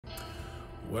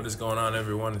What is going on,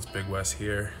 everyone? It's Big Wes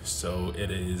here. So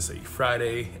it is a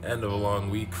Friday, end of a long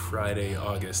week, Friday,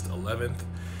 August 11th,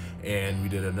 and we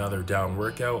did another down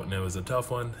workout, and it was a tough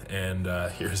one, and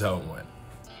here's how it went.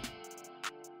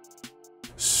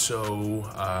 So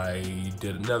I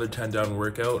did another 10 down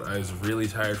workout. I was really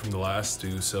tired from the last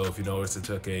two, so if you notice, it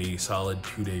took a solid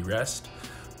 2-day rest,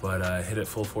 but I hit it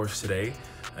full force today.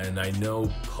 And I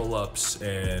know pull-ups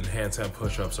and handstand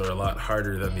push-ups are a lot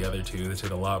harder than the other two. They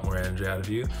take a lot more energy out of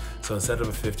you. So instead of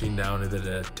a 15 down, I did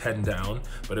a 10 down,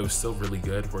 but it was still really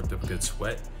good. Worked up a good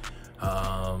sweat.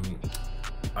 I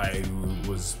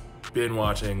was been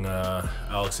watching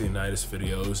Alex Leonidas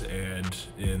videos, and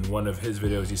in one of his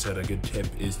videos he said a good tip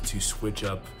is to switch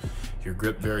up your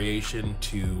grip variation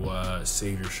to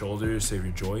save your shoulders, save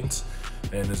your joints,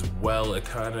 and as well it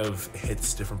kind of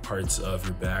hits different parts of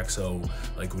your back. So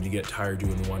like when you get tired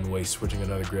doing one way, switching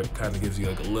another grip kind of gives you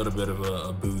like a little bit of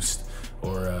a boost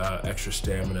or extra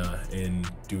stamina in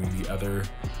doing the other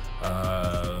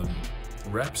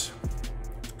reps.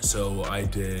 So I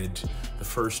did the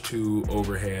first two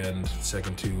overhand,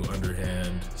 second two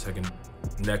underhand, second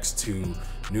next to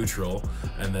neutral,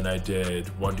 and then I did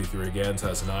 1, 2, 3 again, so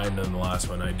that's 9, and then the last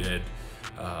one I did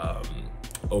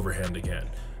overhand again.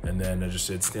 And then I just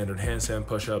did standard handstand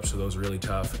push-ups, so those were really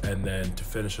tough. And then to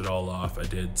finish it all off, I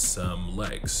did some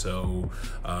legs. So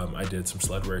I did some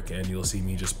sled work, and you'll see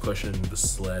me just pushing the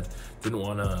sled. Didn't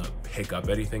want to pick up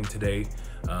anything today,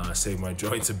 save my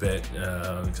joints a bit,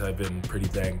 because I've been pretty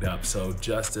banged up. So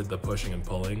just did the pushing and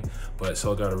pulling, but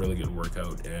still got a really good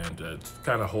workout, and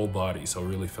kind of whole body, so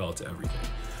really felt everything.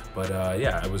 But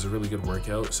yeah, it was a really good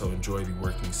workout, so enjoy the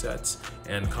working sets.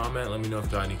 And comment, let me know if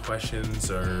you got any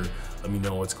questions, or let me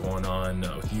know what's going on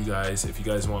with you guys. If you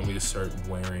guys want me to start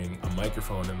wearing a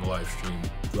microphone in the live stream,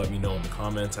 let me know in the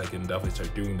comments. I can definitely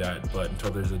start doing that, but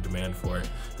until there's a demand for it,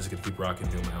 I'm just gonna keep rocking,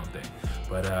 doing my own thing.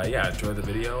 But yeah, enjoy the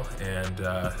video, and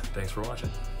thanks for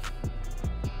watching.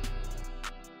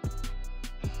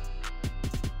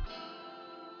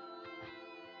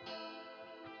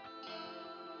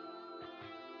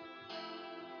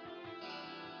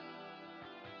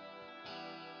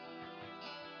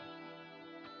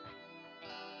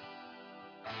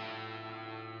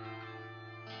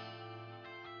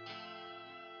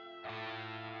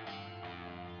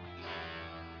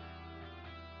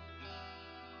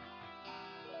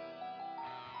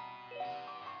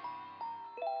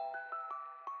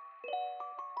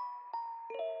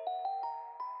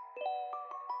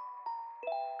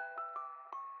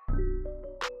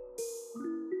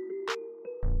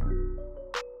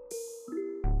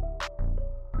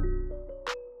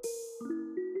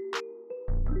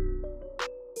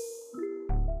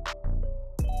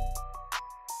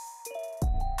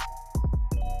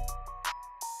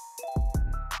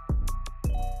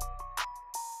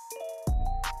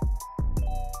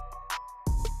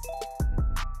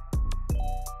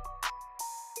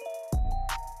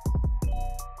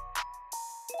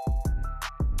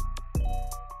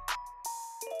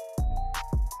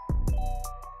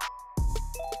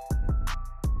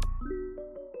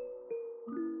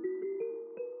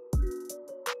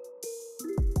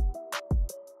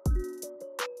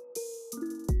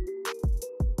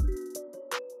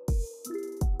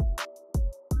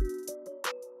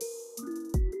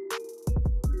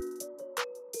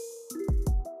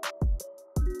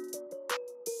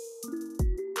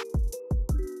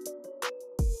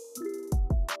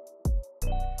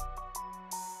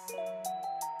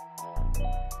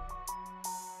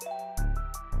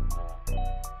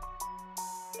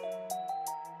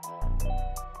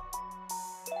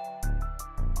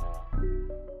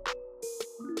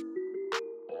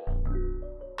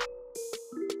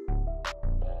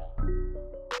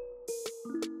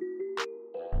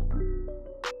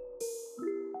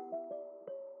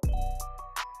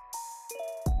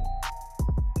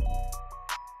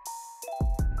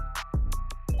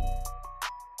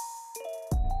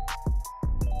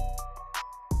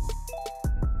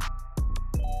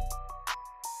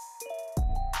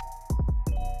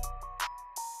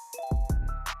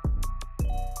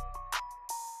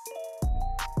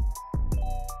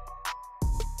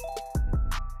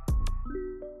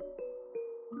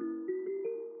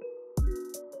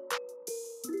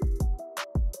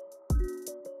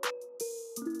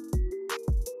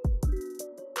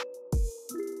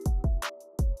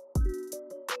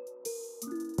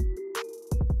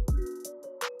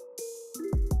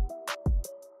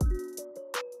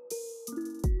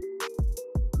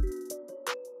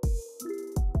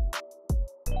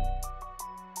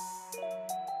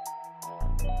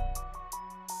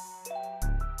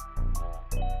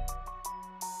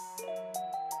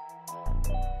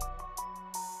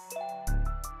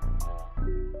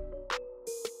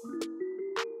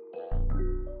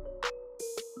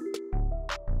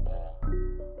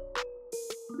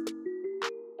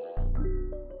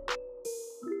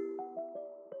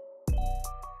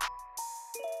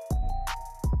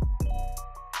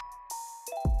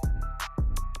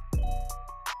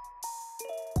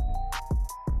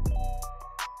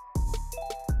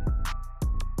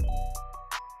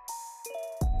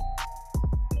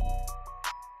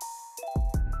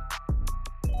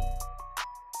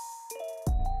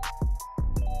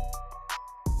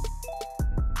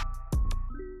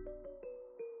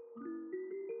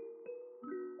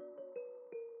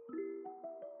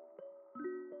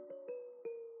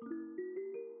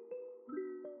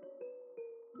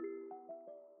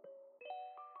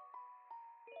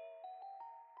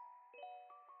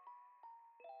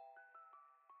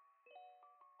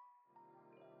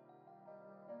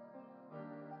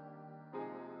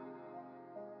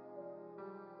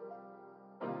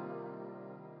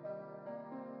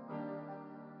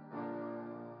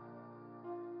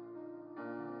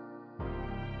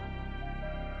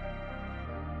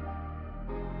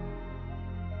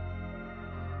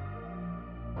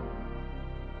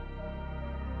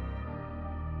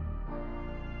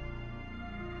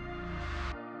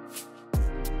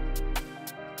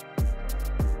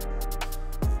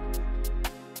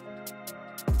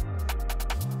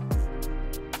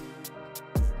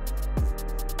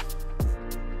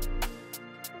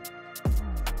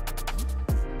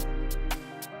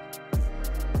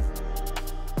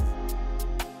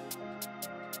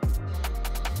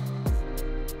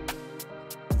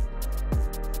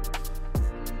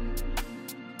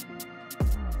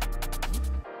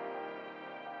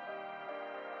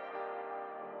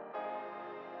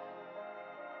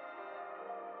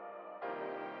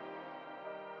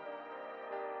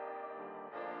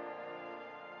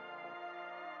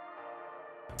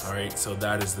 All right, so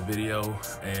that is the video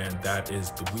and that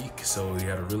is the week. So we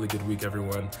had a really good week,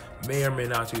 everyone. May or may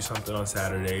not do something on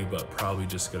Saturday, but probably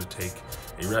just gonna take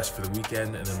a rest for the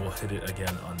weekend and then we'll hit it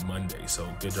again on Monday. So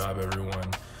good job,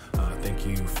 everyone. Thank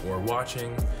you for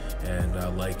watching, and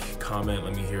like, comment,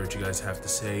 let me hear what you guys have to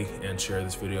say, and share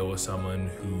this video with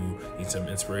someone who needs some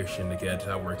inspiration to get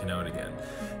working out again.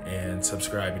 And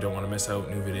subscribe, you don't want to miss out,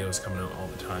 new videos coming out all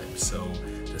the time. So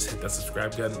just hit that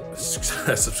subscribe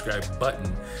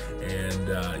button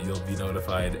and you'll be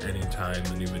notified anytime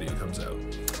a new video comes out.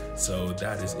 So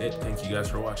that is it. Thank you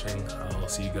guys for watching. I'll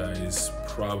see you guys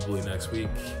probably next week.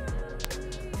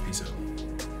 Peace out.